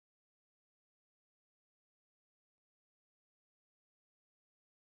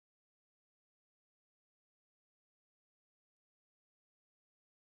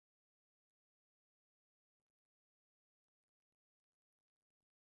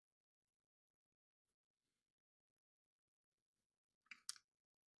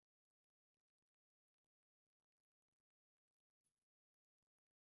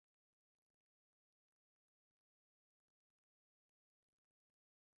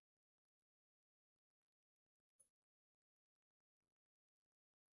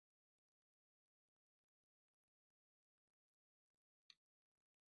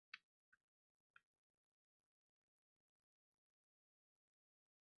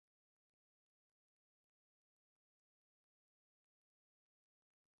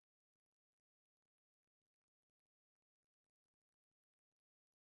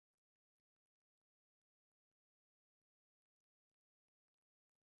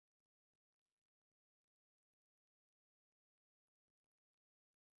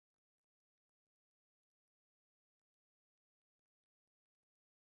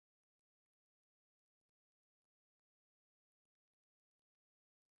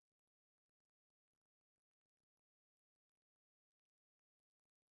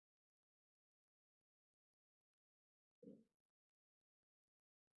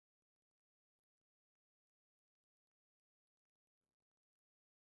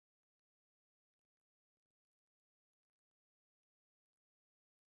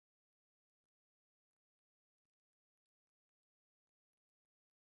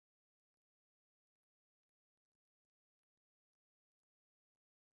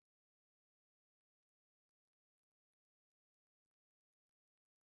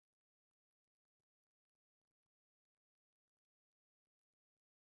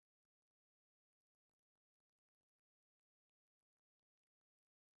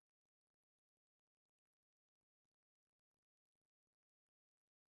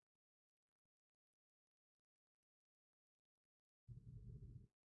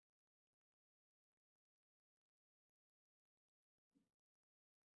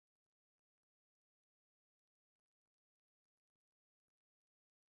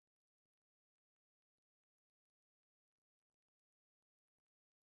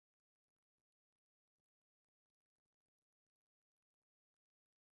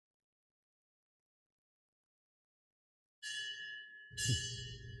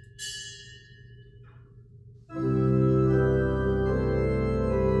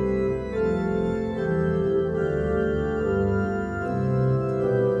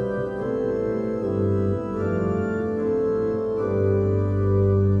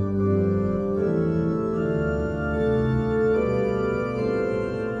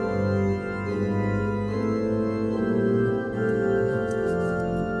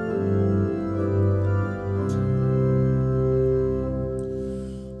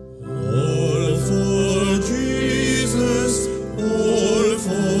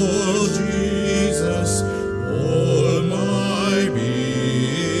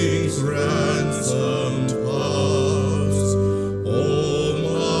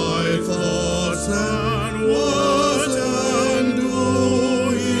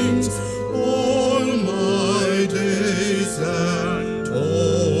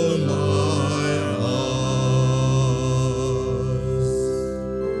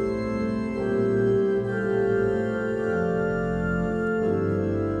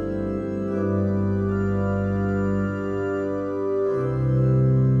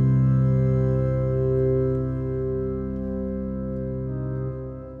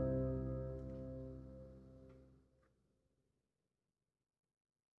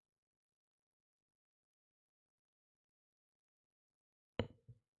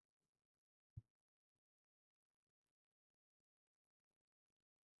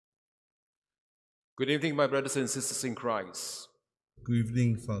Good evening, my brothers and sisters in Christ. Good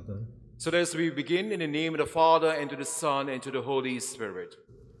evening, Father. So as we begin in the name of the Father, and to the Son, and to the Holy Spirit.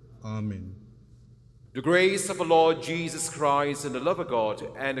 Amen. The grace of our Lord Jesus Christ, and the love of God,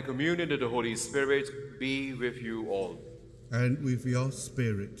 and the communion of the Holy Spirit be with you all. And with your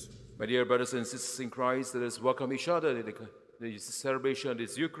spirit. My dear brothers and sisters in Christ, let us welcome each other in the celebration of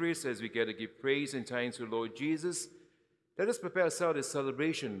this Eucharist as we get to give praise and thanks to the Lord Jesus. Let us prepare ourselves for this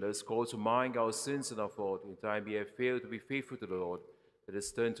celebration. Let us call to mind our sins and our fault. In time we have failed to be faithful to the Lord. Let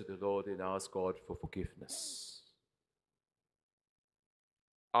us turn to the Lord and ask God for forgiveness.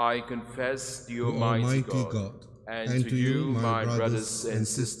 I confess to you, Almighty God, and to you, my brothers and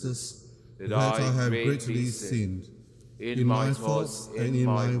sisters, that I have greatly sinned in my thoughts and in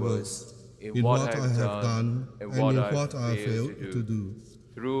my words, in what I have done and what I have failed to do.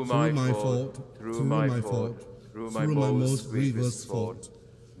 Through my fault, through my most grievous fault.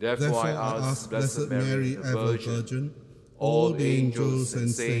 Therefore I ask Blessed Mary, ever Virgin, all the angels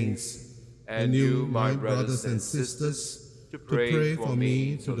and saints, and you, my brothers and sisters, to pray for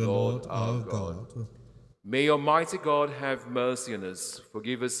me to the Lord our God. May Almighty God have mercy on us,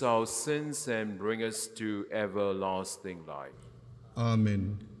 forgive us our sins, and bring us to everlasting life.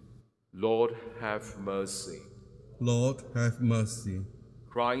 Amen. Lord, have mercy. Lord, have mercy.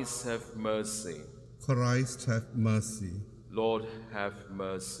 Christ, have mercy. Christ, have mercy. Lord, have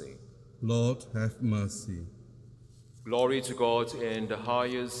mercy. Lord, have mercy. Glory to God in the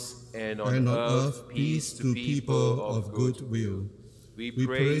highest, and on earth peace to people of good will. We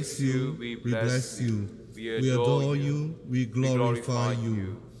praise you, we bless you, we adore you, we glorify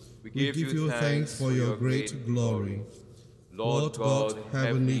you. We give you thanks for your great glory. Lord God,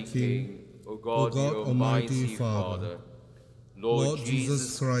 heavenly King, O God, the Almighty Father, Lord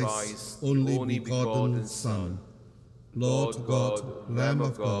Jesus Christ, only begotten Son, Lord God, Lamb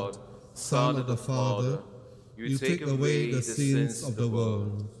of God, Son of the Father, you take away the sins of the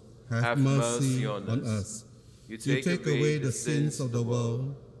world. Have mercy on us. You take away the sins of the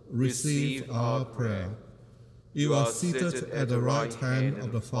world. Receive our prayer. You are seated at the right hand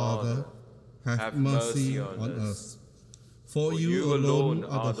of the Father. Have mercy on us. For you alone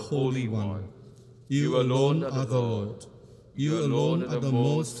are the Holy One. You alone are the Lord. You alone are the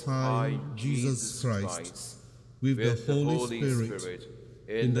Most High Jesus Christ, with the Holy Spirit,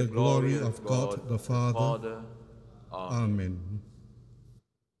 in the glory of God the Father. Amen.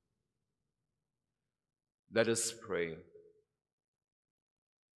 Let us pray.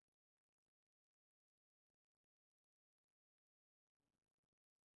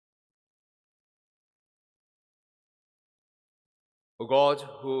 O God,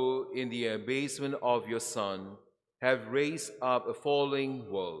 who in the abasement of your Son have raised up a falling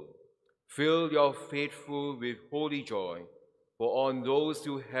world, fill your faithful with holy joy, for on those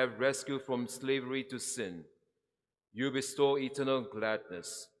who have rescued from slavery to sin, you bestow eternal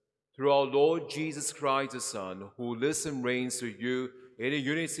gladness. Through our Lord Jesus Christ, the Son, who lives and reigns with you in the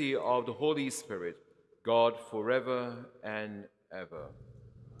unity of the Holy Spirit, God forever and ever.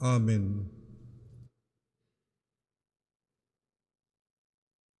 Amen.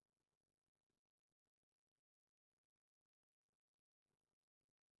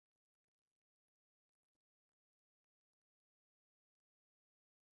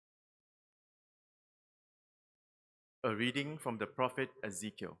 A reading from the prophet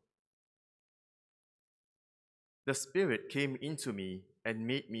Ezekiel. The Spirit came into me and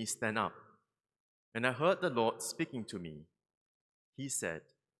made me stand up, and I heard the Lord speaking to me. He said,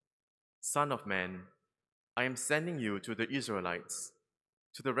 "Son of man, I am sending you to the Israelites,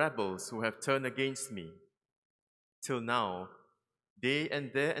 to the rebels who have turned against me. Till now, they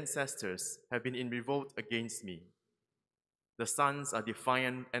and their ancestors have been in revolt against me. The sons are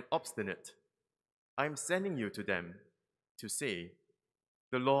defiant and obstinate. I am sending you to them to say,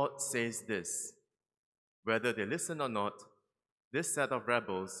 'The Lord says this.' Whether they listen or not, this set of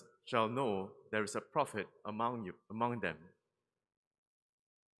rebels shall know there is a prophet among them."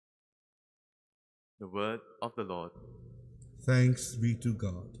 The word of the Lord. Thanks be to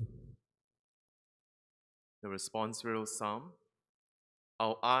God. The responsorial psalm.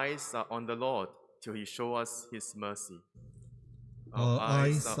 Our eyes are on the Lord till he show us his mercy. Our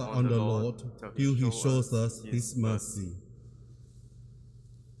eyes are on the Lord till he shows us his mercy.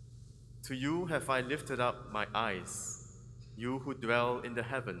 To you have I lifted up my eyes, you who dwell in the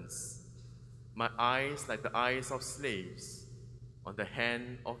heavens. My eyes like the eyes of slaves on the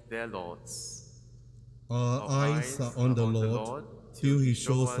hand of their lords. Our eyes are on the Lord till he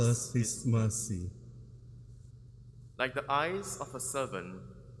shows us his mercy. Like the eyes of a servant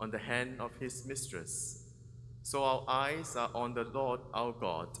on the hand of his mistress, so our eyes are on the Lord our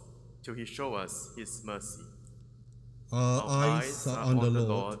God till he show us his mercy. Our eyes are on the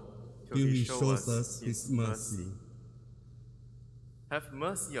Lord till he shows us his mercy. Have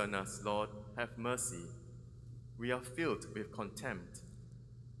mercy on us, Lord, have mercy. We are filled with contempt.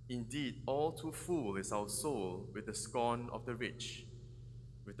 Indeed, all too full is our soul with the scorn of the rich,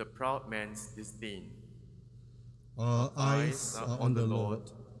 with the proud man's disdain. Our eyes are on the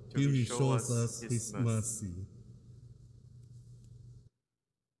Lord till he shows us his mercy.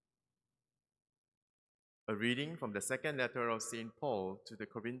 A reading from the second letter of St. Paul to the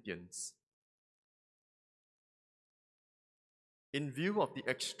Corinthians. In view of the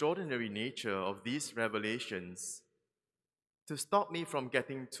extraordinary nature of these revelations, to stop me from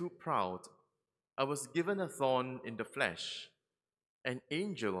getting too proud, I was given a thorn in the flesh, an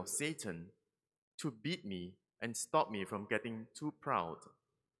angel of Satan, to beat me and stop me from getting too proud.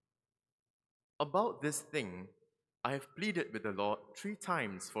 About this thing, I have pleaded with the Lord 3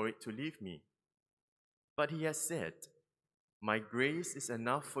 times for it to leave me. But he has said, "My grace is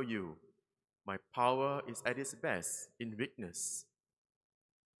enough for you. My power is at its best in weakness."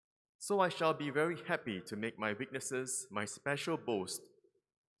 So I shall be very happy to make my weaknesses my special boast,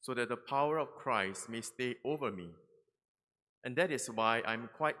 so that the power of Christ may stay over me. And that is why I am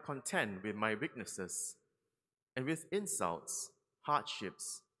quite content with my weaknesses, and with insults,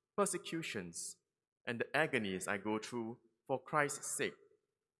 hardships, persecutions, and the agonies I go through for Christ's sake.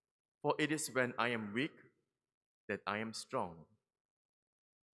 For it is when I am weak that I am strong.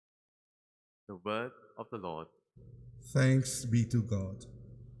 The word of the Lord. Thanks be to God.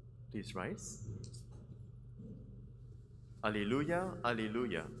 Please rise. Alleluia,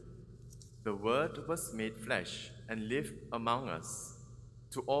 alleluia. The Word was made flesh and lived among us.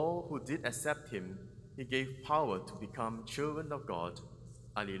 To all who did accept him, he gave power to become children of God.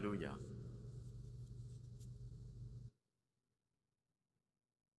 Alleluia.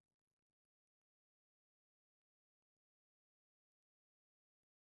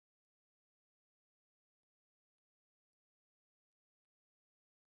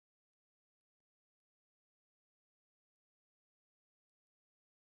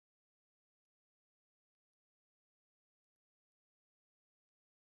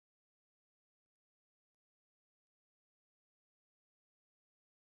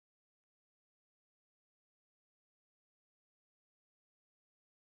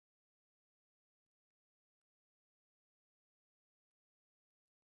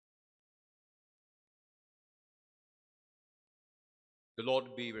 The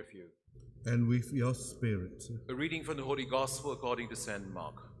Lord be with you. And with your spirit. A reading from the Holy Gospel according to St.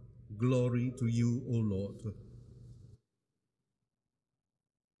 Mark. Glory to you, O Lord.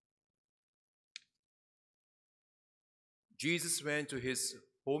 Jesus went to his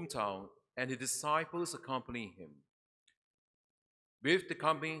hometown, and his disciples accompanied him. With the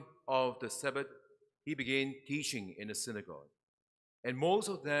coming of the Sabbath, he began teaching in the synagogue. And most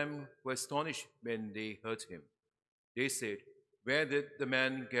of them were astonished when they heard him. They said, "Where did the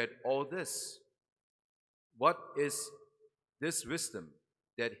man get all this? What is this wisdom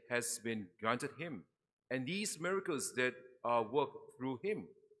that has been granted him, and these miracles that are worked through him?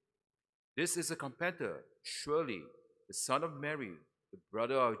 This is a carpenter, surely the son of Mary, the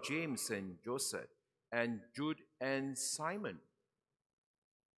brother of James and Joseph, and Jude and Simon.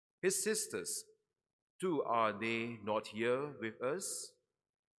 His sisters too are they not here with us?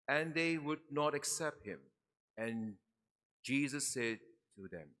 And they would not accept him. And Jesus said to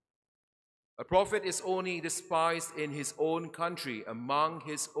them, a prophet is only despised in his own country, among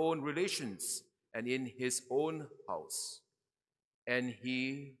his own relations, and in his own house. And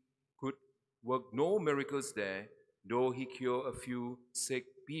he could work no miracles there, though he cured a few sick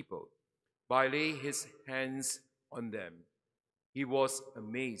people, by laying his hands on them. He was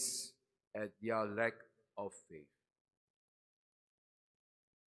amazed at their lack of faith.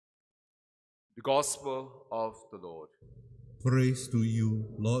 The Gospel of the Lord. Praise to you,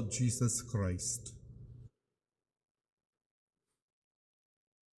 Lord Jesus Christ.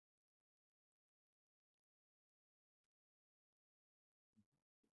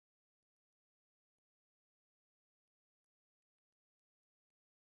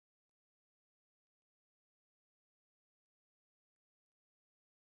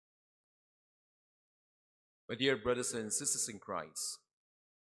 My dear brothers and sisters in Christ,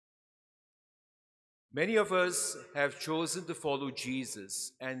 many of us have chosen to follow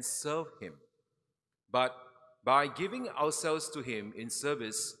Jesus and serve him. But by giving ourselves to him in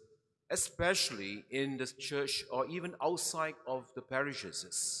service, especially in the church or even outside of the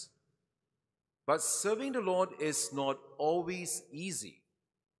parishes, but serving the Lord is not always easy.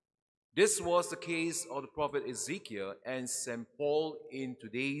 This was the case of the prophet Ezekiel and St. Paul in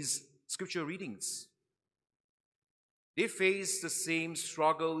today's scripture readings. They face the same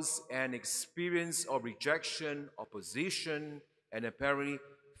struggles and experience of rejection, opposition, and apparently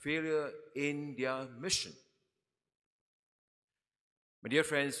failure in their mission. My dear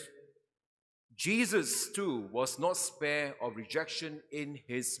friends, Jesus too was not spared of rejection in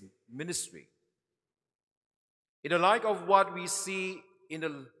his ministry. In the light of what we see in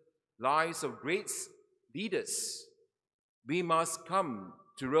the lives of great leaders, we must come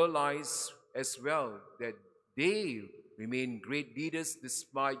to realize as well that they remain great leaders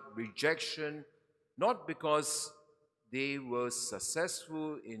despite rejection, not because they were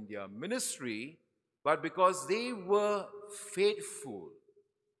successful in their ministry, but because they were faithful.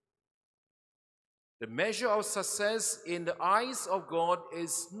 The measure of success in the eyes of God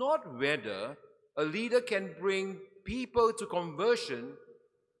is not whether a leader can bring people to conversion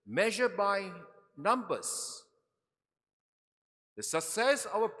measured by numbers. The success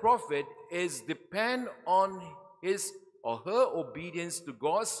of a prophet is depend on his or her obedience to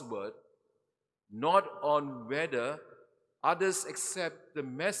God's word, not on whether others accept the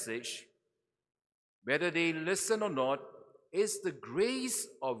message. Whether they listen or not is the grace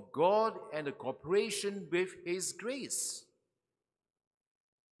of God and the cooperation with his grace.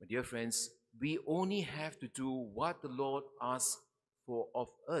 My dear friends, we only have to do what the Lord asks for of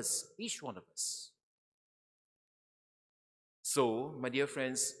us, each one of us. So, my dear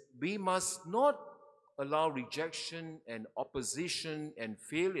friends, we must not allow rejection and opposition and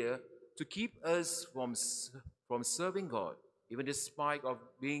failure to keep us from serving God, even despite of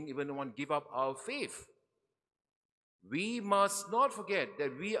being even one give up our faith. We must not forget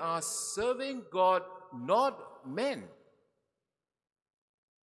that we are serving God, not men.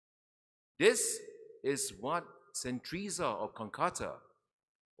 This is what Saint Teresa of Calcutta,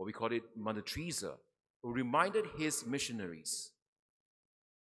 or we call it Mother Teresa, who reminded his missionaries.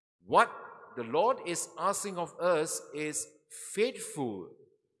 What the Lord is asking of us is faithful,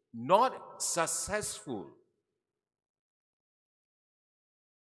 not successful.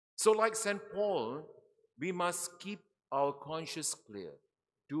 So like St. Paul, we must keep our conscience clear,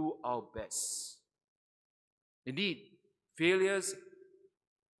 do our best. Indeed, failures,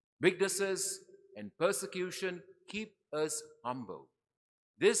 weaknesses, and persecution keep us humble.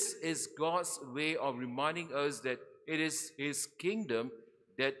 This is God's way of reminding us that it is his kingdom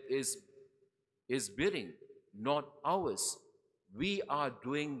that is building, not ours. We are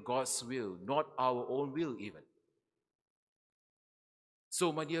doing God's will, not our own will even.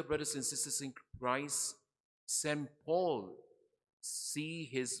 So, my dear brothers and sisters in Christ, St. Paul see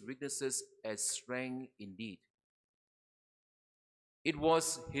his weaknesses as strength indeed. It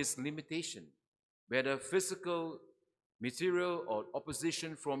was his limitation, whether physical, material, or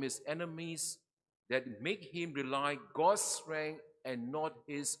opposition from his enemies, that make him rely God's strength and not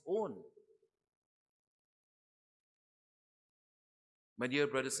his own. My dear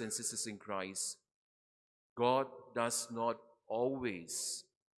brothers and sisters in Christ, God does not always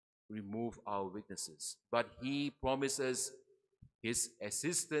remove our weaknesses, but he promises his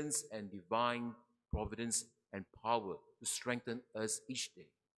assistance and divine providence and power to strengthen us each day.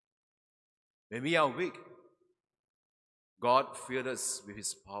 When we are weak, God fills us with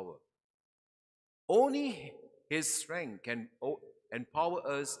his power. Only his strength can empower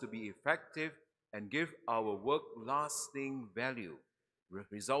us to be effective and give our work lasting value,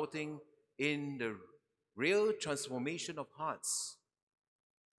 resulting in the real transformation of hearts.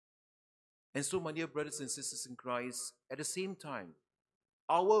 And so, my dear brothers and sisters in Christ, at the same time,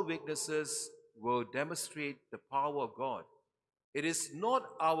 our weaknesses will demonstrate the power of God. It is not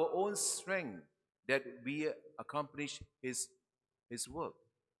our own strength that we accomplish His work.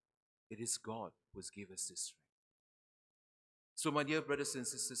 It is God who has given us this strength. So, my dear brothers and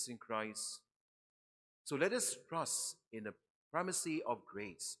sisters in Christ, so let us trust in the primacy of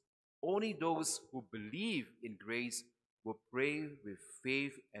grace. Only those who believe in grace will pray with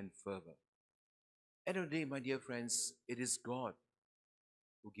faith and fervor. End of the day, my dear friends, it is God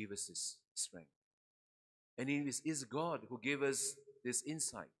who gives us this strength. And it is God who gave us this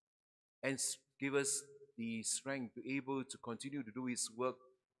insight and give us the strength to be able to continue to do His work,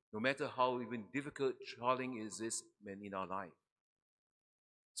 no matter how even difficult, challenging is this in our life.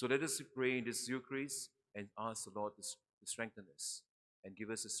 So let us pray in this Eucharist and ask the Lord to strengthen us and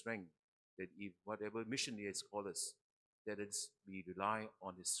give us the strength that if whatever mission He has called us, that we rely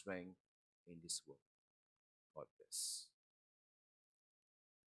on His strength in this work. God bless.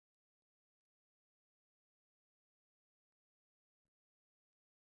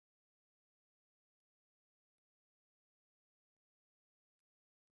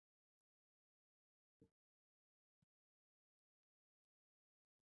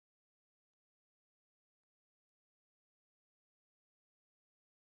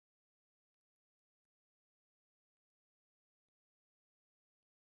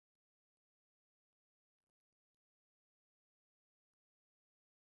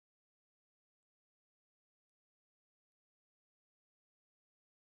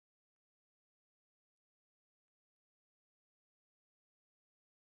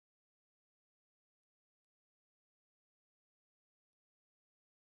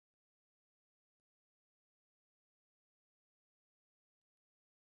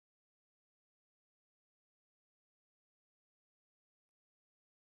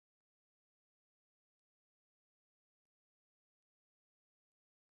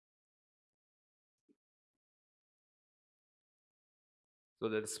 So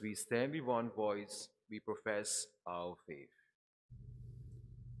that as we stand with one voice, we profess our faith.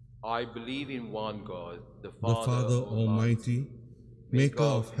 I believe in one God, the Father Almighty, maker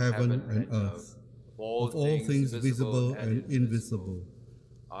of heaven and earth, of all things visible and invisible.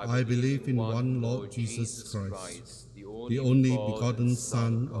 I believe in one Lord Jesus Christ, the only begotten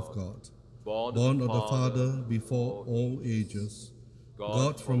Son of God, born of the Father before all ages,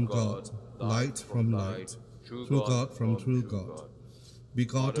 God from God, light from light, true God from true God,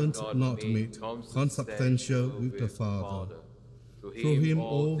 begotten, not made, consubstantial with the Father. Through Him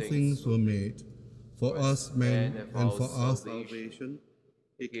all things were made. For us men and for our salvation,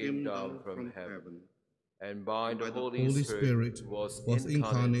 He came down from heaven, and by the Holy Spirit was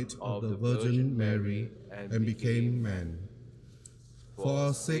incarnate of the Virgin Mary and became man. For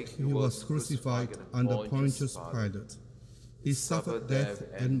our sake He was crucified under Pontius Pilate. He suffered death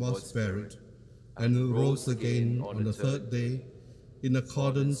and was buried, and rose again on the third day in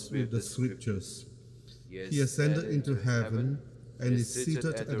accordance with the Scriptures. He ascended into heaven and is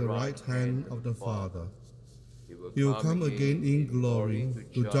seated at the right hand of the Father. He will come again in glory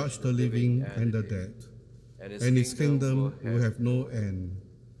to judge the living and the dead, and His kingdom will have no end.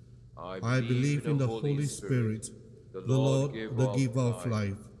 I believe in the Holy Spirit, the Lord, the giver of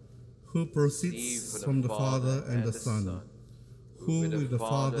life, who proceeds from the Father and the Son, who with the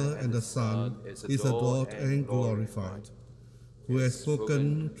Father and the Son is adored and glorified, who has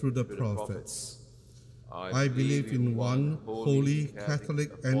spoken through the prophets. I believe in one holy,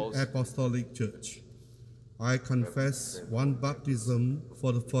 Catholic and Apostolic Church. I confess one baptism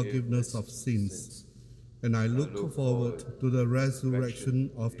for the forgiveness of sins, and I look forward to the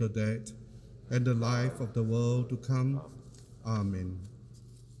resurrection of the dead and the life of the world to come. Amen.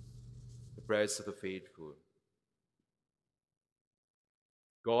 The prayers of the faithful.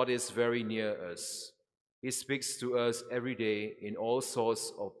 God is very near us. He speaks to us every day in all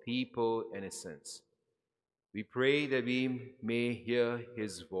sorts of people and essence. We pray that we may hear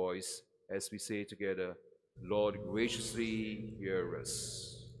His voice as we say together, Lord, graciously hear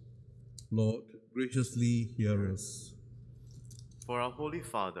us. Lord, graciously hear us. For our Holy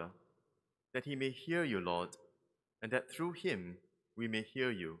Father, that He may hear you, Lord, and that through Him we may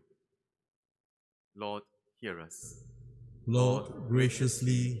hear you. Lord, hear us. Lord,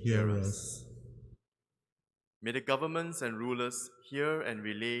 graciously hear us. May the governments and rulers hear and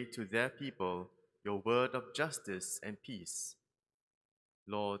relay to their people your word of justice and peace.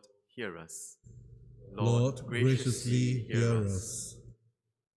 Lord, hear us. Lord, graciously hear us.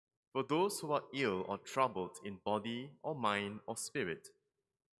 For those who are ill or troubled in body or mind or spirit,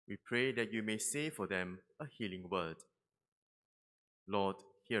 we pray that you may say for them a healing word. Lord,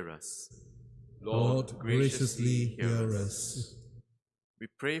 hear us. Lord, graciously hear us. We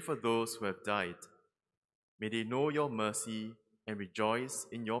pray for those who have died. May they know your mercy and rejoice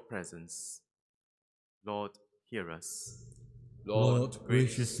in your presence. Lord, hear us. Lord,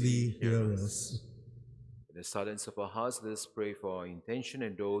 graciously hear us. In the silence of our hearts, let us pray for our intention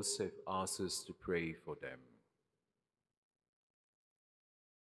and those who have asked us to pray for them.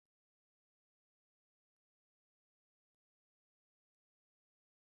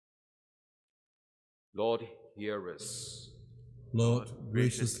 Lord, hear us. Lord,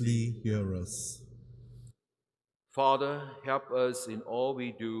 graciously hear us. Father, help us in all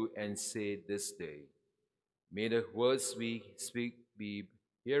we do and say this day. May the words we speak be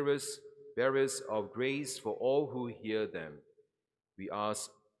hearers, bearers of grace for all who hear them. We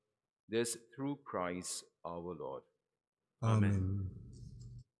ask this through Christ our Lord. Amen.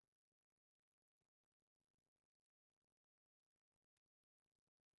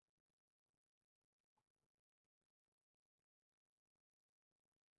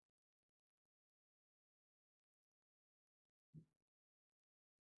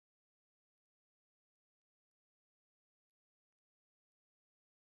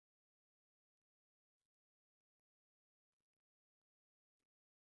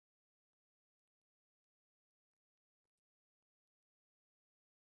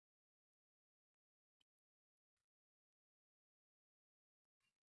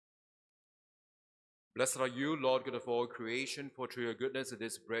 Blessed are you, Lord God of all creation, for through your goodness it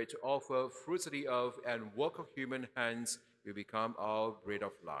is bread to offer, fruits of the earth, and work of human hands will become our bread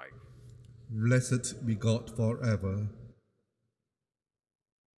of life. Blessed be God forever.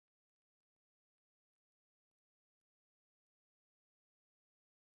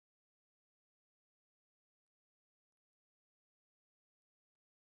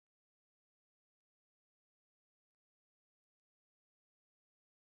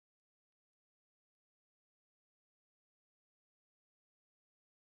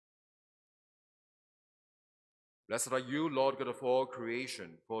 Blessed are you, Lord God of all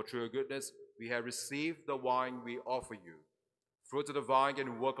creation, for through your goodness we have received the wine we offer you. Fruit of the vine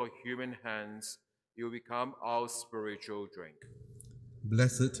and work of human hands, it will become our spiritual drink.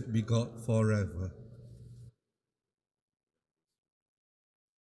 Blessed be God forever.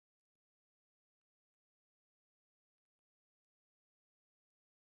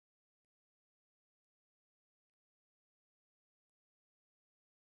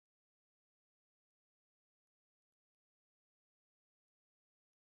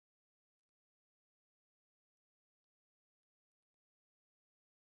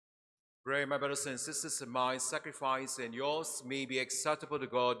 Pray, my brothers and sisters, that my sacrifice and yours may be acceptable to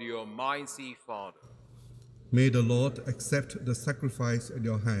God, your almighty Father. May the Lord accept the sacrifice at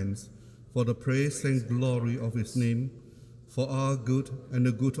your hands for the praise and glory of his name, for our good and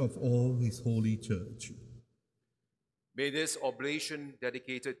the good of all his holy church. May this oblation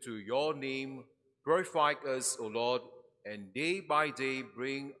dedicated to your name purify us, O Lord, and day by day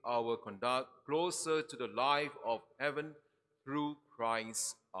bring our conduct closer to the life of heaven through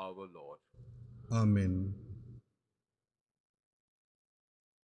Christ our Lord. Amen.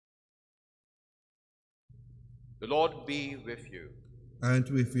 The Lord be with you. And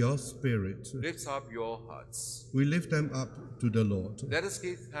with your spirit. Lift up your hearts. We lift them up to the Lord. Let us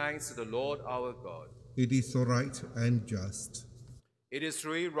give thanks to the Lord our God. It is so right and just. It is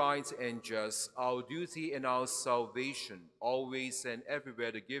really right and just, our duty and our salvation, always and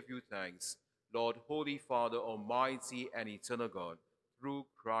everywhere to give you thanks, Lord, Holy Father, Almighty and Eternal God, through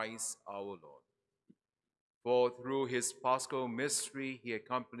Christ our Lord. For through his paschal mystery he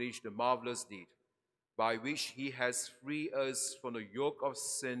accomplished the marvelous deed, by which he has freed us from the yoke of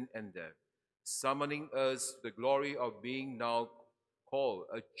sin and death, summoning us to the glory of being now called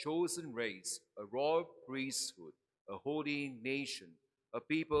a chosen race, a royal priesthood, a holy nation, a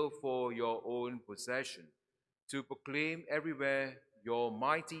people for your own possession, to proclaim everywhere your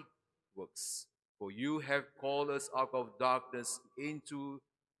mighty works. For you have called us out of darkness into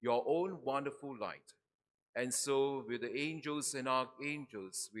your own wonderful light. And so with the angels and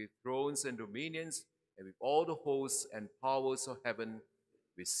archangels, with thrones and dominions, and with all the hosts and powers of heaven,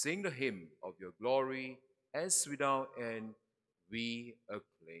 we sing the hymn of your glory, as without end we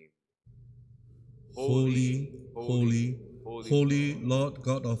acclaim. Holy, holy, holy Lord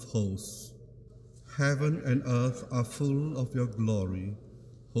God of hosts. Heaven and earth are full of your glory.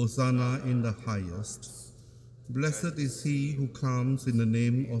 Hosanna in the highest. Blessed is he who comes in the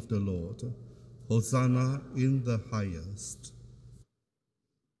name of the Lord. Hosanna in the highest.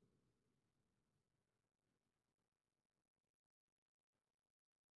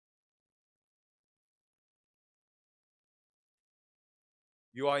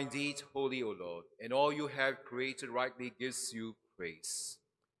 You are indeed holy, O Lord, and all you have created rightly gives you praise.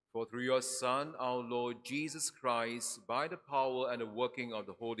 For through your Son, our Lord Jesus Christ, by the power and the working of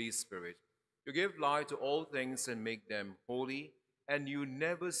the Holy Spirit, you give life to all things and make them holy, and you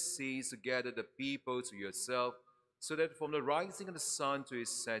never cease to gather the people to yourself, so that from the rising of the sun to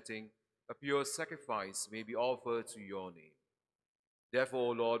its setting, a pure sacrifice may be offered to your name. Therefore,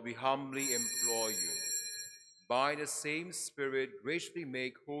 O Lord, we humbly implore you, by the same Spirit, graciously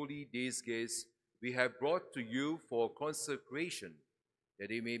make holy these gifts we have brought to you for consecration, that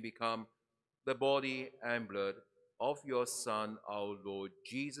they may become the body and blood of your Son, our Lord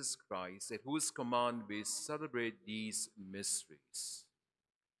Jesus Christ, at whose command we celebrate these mysteries.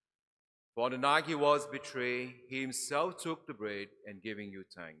 For on the night he was betrayed, he himself took the bread, and giving you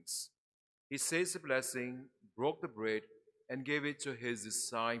thanks, he says a blessing, broke the bread, and gave it to his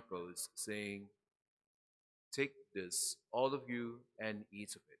disciples, saying, "Take this, all of you, and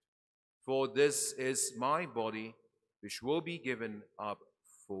eat of it. For this is my body, which will be given up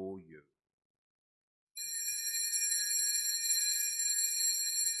for you."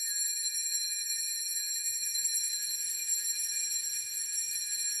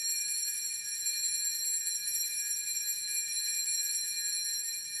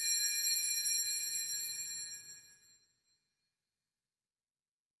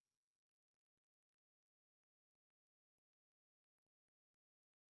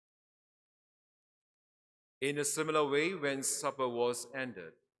 In a similar way, when supper was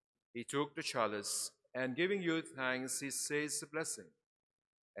ended, he took the chalice, and giving you thanks, he says a blessing,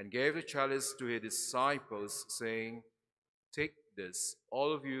 and gave the chalice to his disciples, saying, "Take this,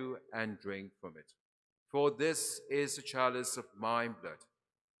 all of you, and drink from it. For this is the chalice of my blood,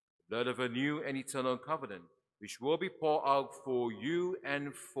 the blood of a new and eternal covenant, which will be poured out for you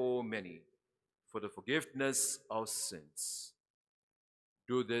and for many, for the forgiveness of sins.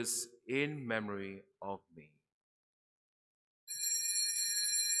 Do this in memory of me."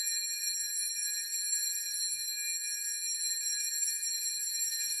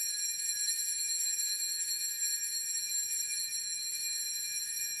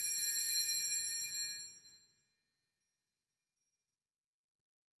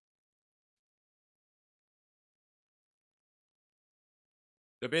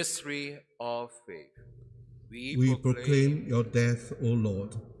 The mystery of faith. We proclaim your death, O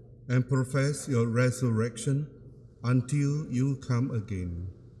Lord, and profess your resurrection until you come again.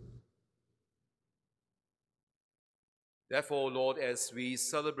 Therefore, Lord, as we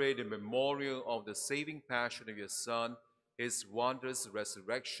celebrate the memorial of the saving passion of your Son, his wondrous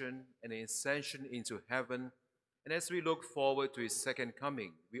resurrection and ascension into heaven, and as we look forward to his second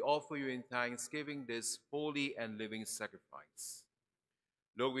coming, we offer you in thanksgiving this holy and living sacrifice.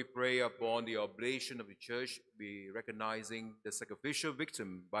 Lord, we pray upon the oblation of the Church, be recognizing the sacrificial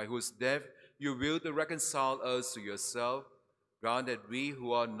victim by whose death you will to reconcile us to yourself. Grant that we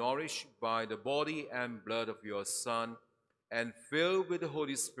who are nourished by the body and blood of your Son and filled with the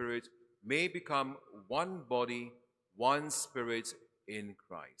Holy Spirit may become one body, one spirit in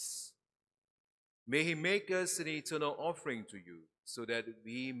Christ. May he make us an eternal offering to you, so that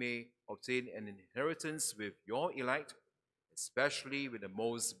we may obtain an inheritance with your elect, especially with the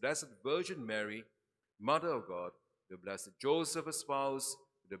most blessed Virgin Mary, Mother of God, the blessed Joseph, her spouse,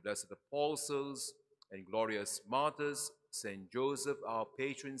 the blessed apostles and glorious martyrs, Saint Joseph, our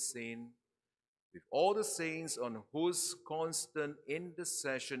patron saint, with all the saints on whose constant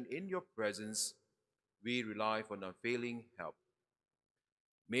intercession in your presence we rely for unfailing help.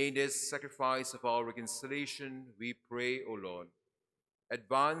 May this sacrifice of our reconciliation, we pray, O Lord,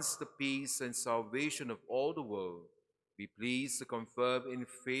 advance the peace and salvation of all the world. Be pleased to confirm in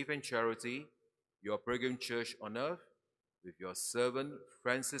faith and charity your pilgrim church on earth, with your servant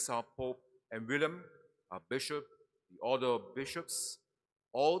Francis our Pope, and William our Bishop, the order of bishops,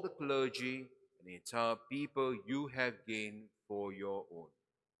 all the clergy, and the entire people you have gained for your own.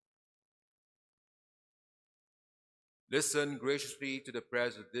 Listen graciously to the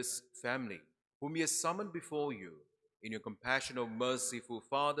prayers of this family, whom you have summoned before you. In your compassion, O merciful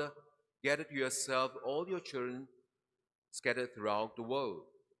Father, gather to yourself all your children scattered throughout the world.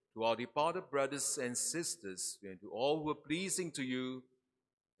 To our departed brothers and sisters, and to all who are pleasing to you,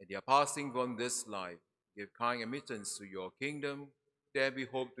 and they are passing from this life, give kind admittance to your kingdom, that we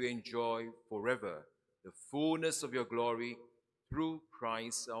hope to enjoy forever the fullness of your glory, through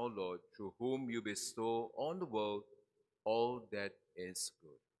Christ our Lord, through whom you bestow on the world all that is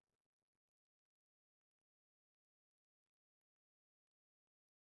good.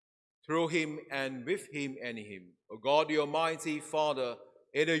 Through him and with him and in him, O God, the Almighty Father,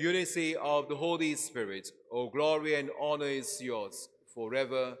 in the unity of the Holy Spirit, all glory and honor is yours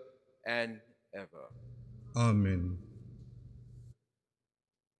forever and ever. Amen.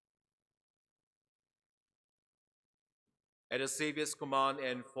 At the Saviour's command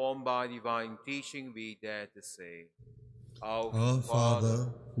and formed by divine teaching, we dare to say, Our Father,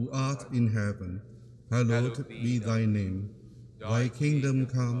 who art in heaven, hallowed be thy name. Thy kingdom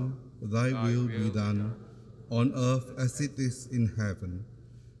come, thy will be done, on earth as it is in heaven.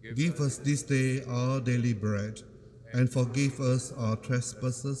 Give us this day our daily bread, and forgive us our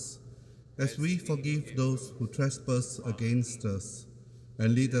trespasses, as we forgive those who trespass against us.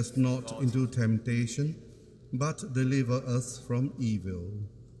 And lead us not into temptation, but deliver us from evil.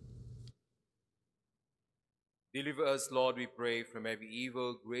 Deliver us, Lord, we pray, from every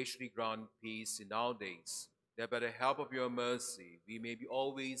evil. Graciously grant peace in our days, that by the help of your mercy we may be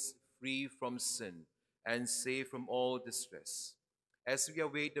always free from sin and safe from all distress, as we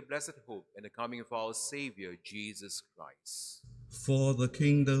await the blessed hope and the coming of our Savior, Jesus Christ. For the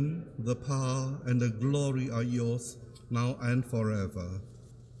kingdom, the power, and the glory are yours, now and forever.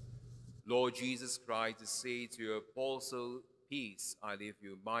 Lord Jesus Christ, you say to your apostle, peace I leave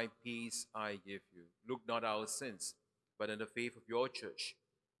you, my peace I give you. Look not our sins, but in the faith of your church,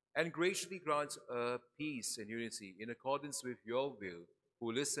 and graciously grant peace and unity in accordance with your will,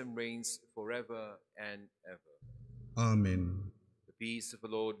 who lives and reigns forever and ever. Amen. The peace of the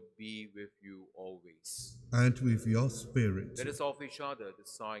Lord be with you always. And with your spirit. Let us offer each other the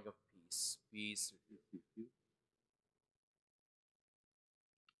sign of peace. Peace with you.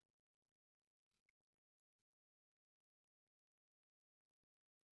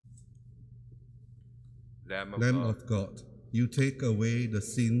 Lamb of God, you take away the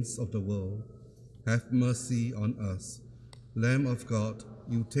sins of the world. Have mercy on us. Lamb of God,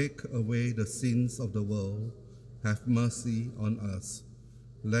 you take away the sins of the world. Have mercy on us.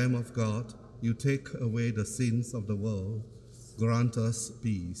 Lamb of God, you take away the sins of the world. Grant us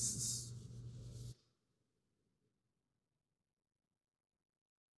peace.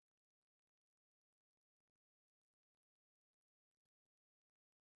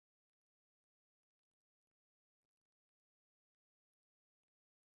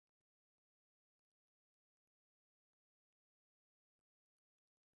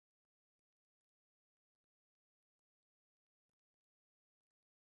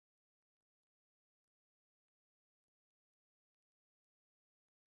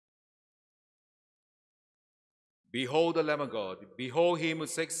 Behold the Lamb of God. Behold him who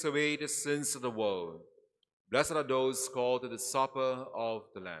takes away the sins of the world. Blessed are those called to the supper of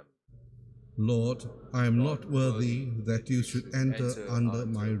the Lamb. Lord, I am not worthy that you should enter under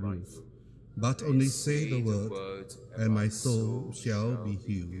my roof, but only say the word, and my soul shall be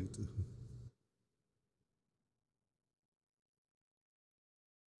healed.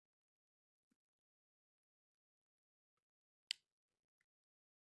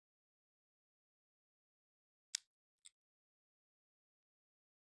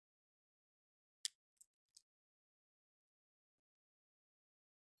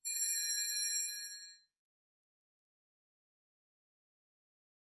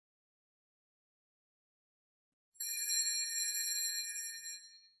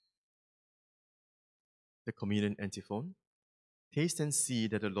 The Communion Antiphon. Taste and see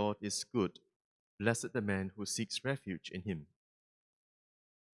that the Lord is good. Blessed the man who seeks refuge in him.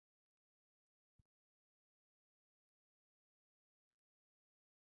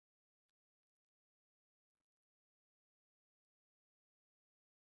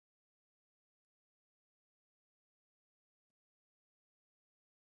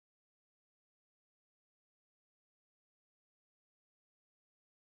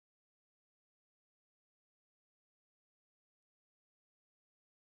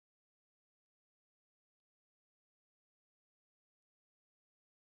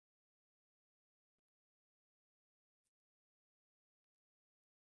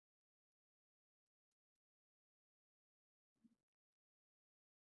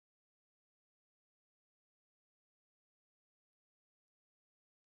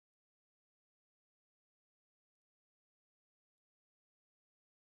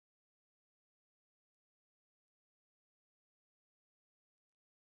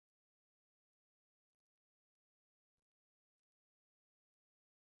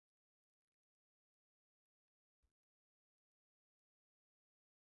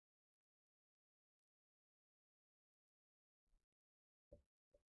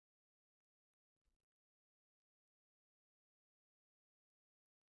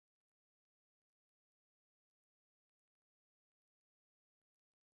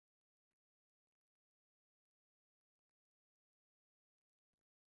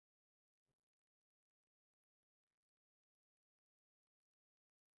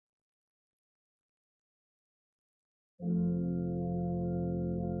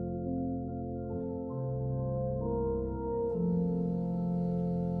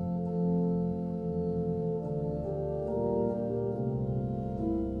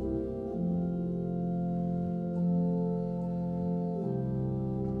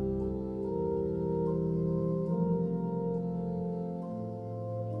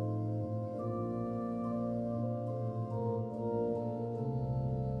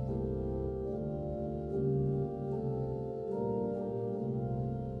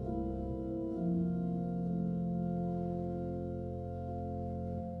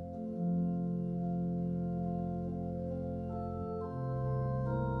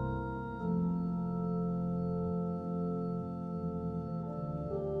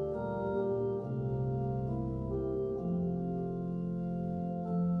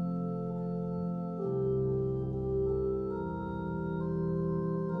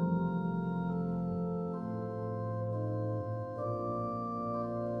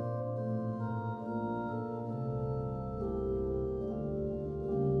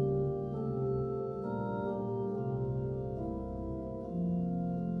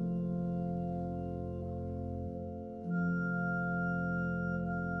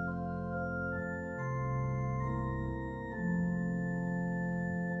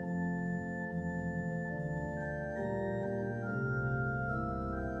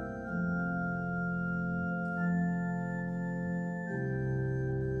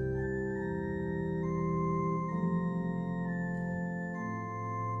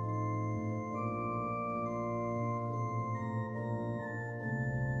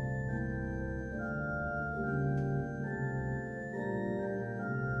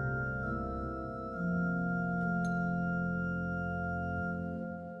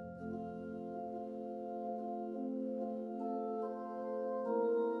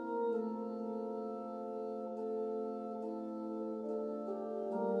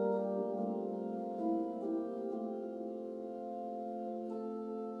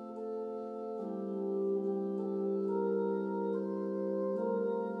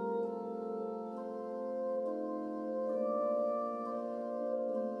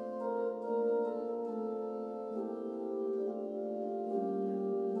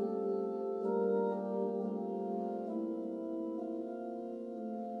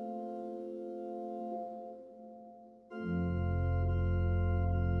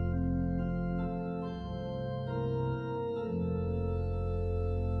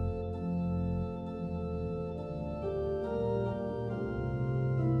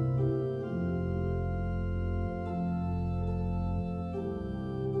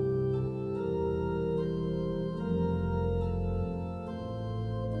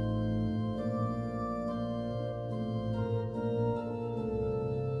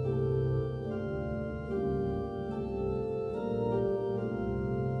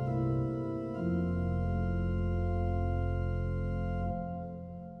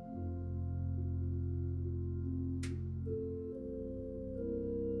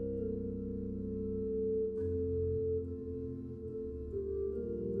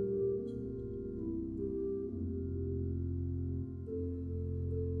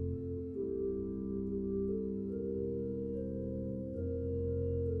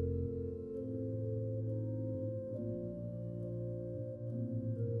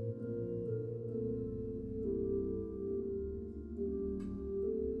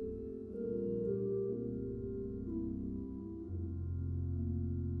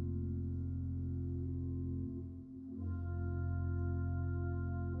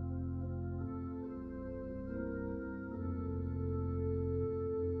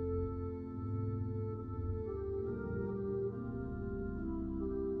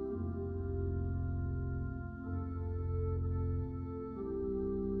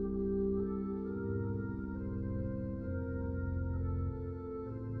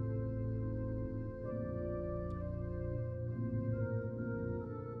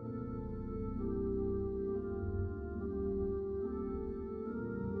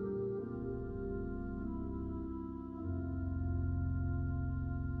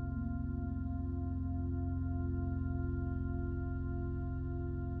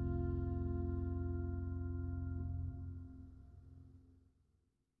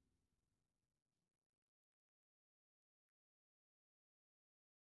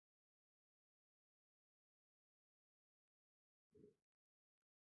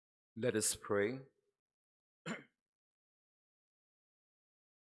 Let us pray.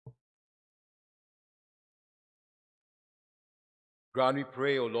 Grant, we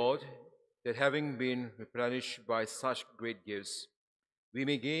pray, O Lord, that having been replenished by such great gifts, we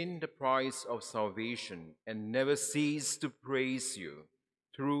may gain the prize of salvation and never cease to praise you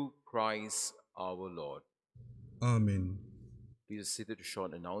through Christ our Lord. Amen. Please sit at a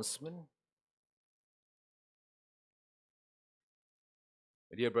short announcement.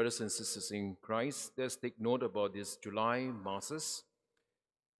 Dear brothers and sisters in Christ, let's take note about this July Masses.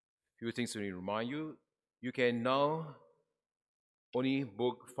 Few things to remind you. You can now only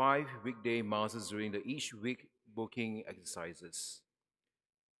book 5 weekday Masses during the each week booking exercises.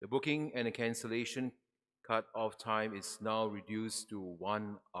 The booking and the cancellation cut-off time is now reduced to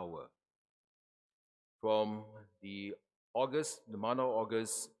 1 hour. From the month of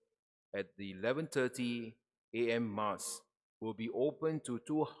August, at the 11:30 a.m. Mass will be open to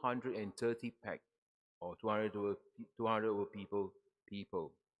 230 pack or 200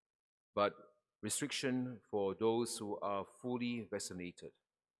 people, but restriction for those who are fully vaccinated.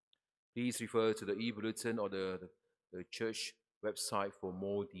 Please refer to the e-bulletin or the church website for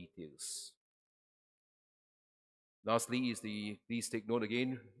more details. Lastly, please take note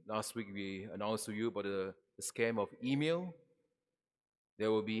again. Last week we announced to you about the scam of email.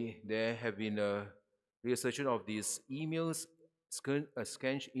 There have been a reassertion of these emails,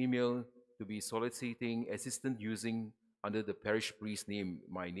 scanned email to be soliciting assistance using under the parish priest name,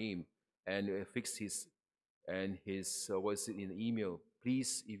 my name, and fix his what's it in the email.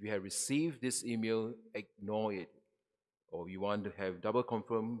 Please, if you have received this email, ignore it. Or if you want to have double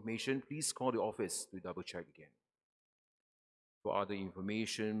confirmation, please call the office to double check again. For other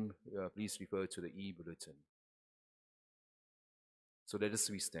information, please refer to the e-bulletin. So let us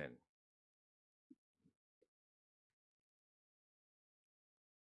stand.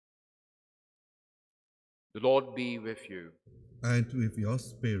 The Lord be with you. And with your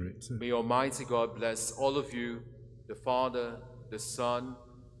spirit. May Almighty God bless all of you, the Father, the Son,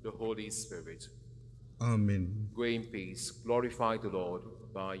 the Holy Spirit. Amen. Go in peace. Glorify the Lord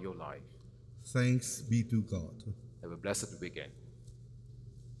by your life. Thanks be to God. Have a blessed weekend.